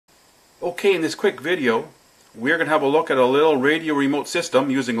Okay, in this quick video, we're going to have a look at a little radio remote system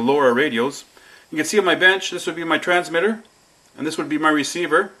using LoRa radios. You can see on my bench, this would be my transmitter, and this would be my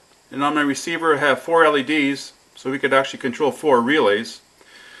receiver. And on my receiver I have 4 LEDs, so we could actually control 4 relays.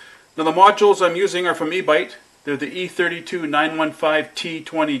 Now the modules I'm using are from Ebyte. They're the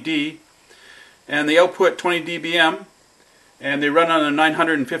E32915T20D, and they output 20 dBm, and they run on a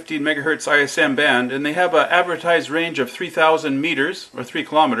 915 MHz ISM band, and they have an advertised range of 3,000 meters, or 3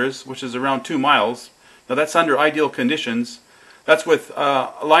 kilometers, which is around 2 miles. Now that's under ideal conditions. That's with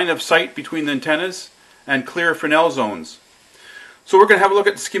a line of sight between the antennas and clear Fresnel zones. So we're going to have a look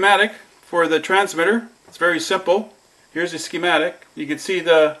at the schematic for the transmitter. It's very simple. Here's the schematic. You can see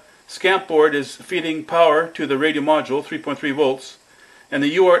the Scamp board is feeding power to the radio module, 3.3 volts, and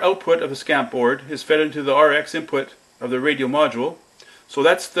the UART output of the Scamp board is fed into the RX input of the radio module. So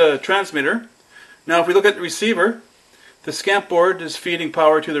that's the transmitter. Now if we look at the receiver, the Scamp board is feeding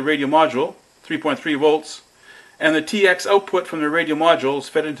power to the radio module, 3.3 volts, and the TX output from the radio module is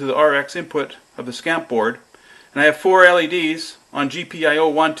fed into the RX input of the Scamp board. And I have 4 LEDs on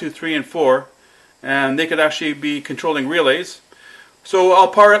GPIO 1, 2, 3, and 4, and they could actually be controlling relays. So I'll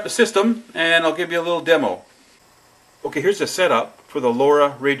power up the system and I'll give you a little demo. Okay, here's the setup for the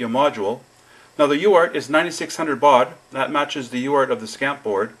LoRa radio module. Now the UART is 9600 baud, that matches the UART of the Scamp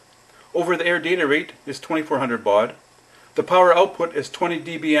board. Over the air data rate is 2400 baud. The power output is 20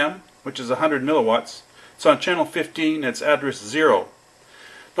 dBm, which is 100 milliwatts. It's on channel 15, it's address 0.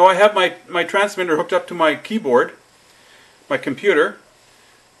 Now I have my transmitter hooked up to my keyboard, my computer,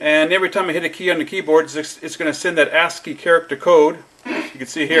 and every time I hit a key on the keyboard, it's going to send that ASCII character code. You can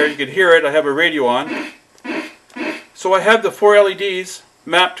see here, you can hear it, I have a radio on. So I have the 4 LEDs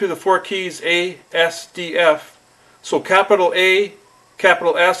mapped to the 4 keys A, S, D, F. So capital A,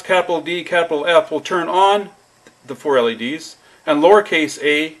 capital S, capital D, capital F will turn on the 4 LEDs, and lowercase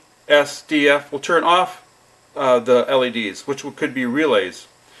a, S, D, F will turn off the LEDs, which could be relays.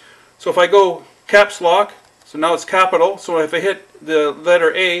 So if I go caps lock, so now it's capital, so if I hit the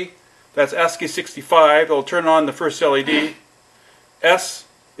letter A, that's ASCII 65, it'll turn on the first LED. S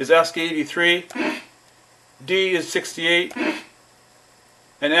is ASCII 83, D is 68,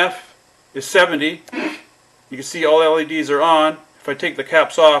 and F is 70. You can see all LEDs are on. If I take the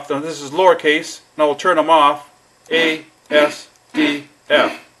caps off, now this is lowercase, and I will turn them off. A, S, D,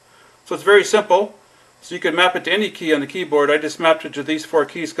 F. So it's very simple. So you could map it to any key on the keyboard. I just mapped it to these 4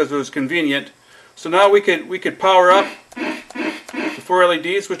 keys because it was convenient. So now we could power up the 4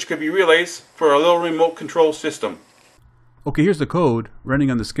 LEDs, which could be relays, for a little remote control system. Okay, here's the code running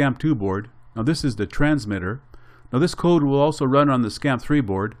on the Scamp2 board. Now this is the transmitter. Now this code will also run on the Scamp3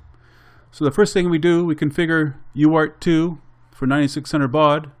 board. So the first thing we do, we configure UART2 for 9600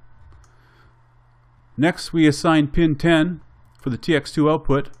 baud. Next we assign pin 10 for the TX2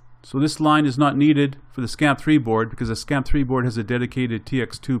 output. So this line is not needed for the Scamp3 board because the Scamp3 board has a dedicated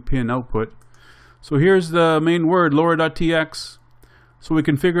TX2 pin output. So here's the main word, LoRaTX. So we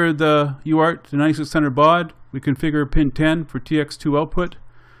configure the UART to 9600 baud. We configure pin 10 for TX2 output.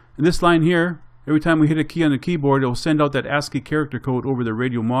 And this line here, every time we hit a key on the keyboard, it will send out that ASCII character code over the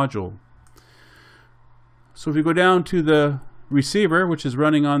radio module. So if we go down to the receiver, which is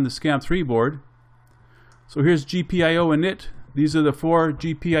running on the Scamp3 board, so here's GPIO and NIT. These are the 4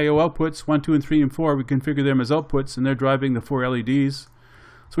 GPIO outputs, 1, 2, and 3, and 4. We configure them as outputs, and they're driving the 4 LEDs.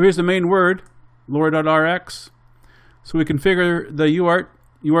 So here's the main word, LoRaRX. So we configure the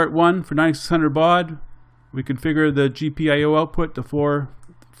UART1 for 9600 baud. We configure the GPIO output, the 4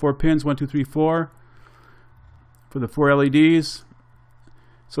 pins, 1, 2, 3, 4, for the 4 LEDs.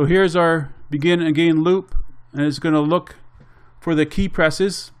 So here's our begin again loop, and it's going to look for the key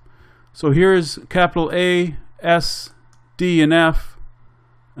presses. So here's capital A, S, D, and F.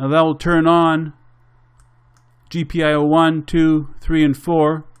 Now that will turn on GPIO 1, 2, 3, and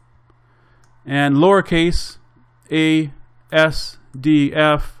 4. And lowercase A, S, D,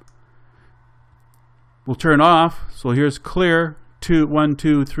 F will turn off. So here's clear 2, 1,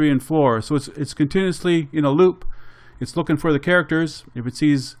 2, 3, and 4. So it's continuously in a loop. It's looking for the characters. If it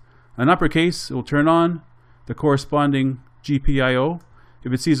sees an uppercase, it will turn on the corresponding GPIO.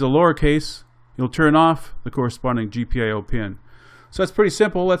 If it sees a lowercase, it'll turn off the corresponding GPIO pin. So that's pretty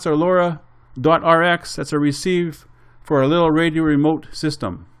simple. That's our LoRa.RX. That's our receive for our little radio remote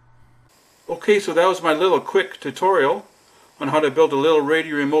system. Okay, so that was my little quick tutorial on how to build a little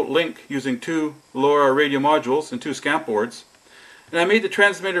radio remote link using 2 LoRa radio modules and 2 Scamp boards. And I made the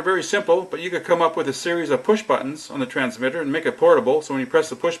transmitter very simple, but you could come up with a series of push buttons on the transmitter and make it portable. So when you press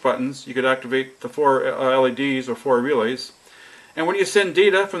the push buttons, you could activate the 4 LEDs or 4 relays. And when you send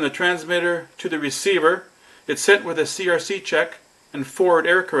data from the transmitter to the receiver, it's sent with a CRC check and forward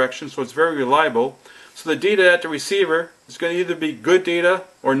error correction, so it's very reliable. So the data at the receiver is going to either be good data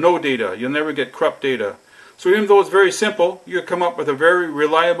or no data. You'll never get corrupt data. So even though it's very simple, you can come up with a very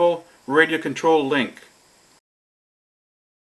reliable radio control link.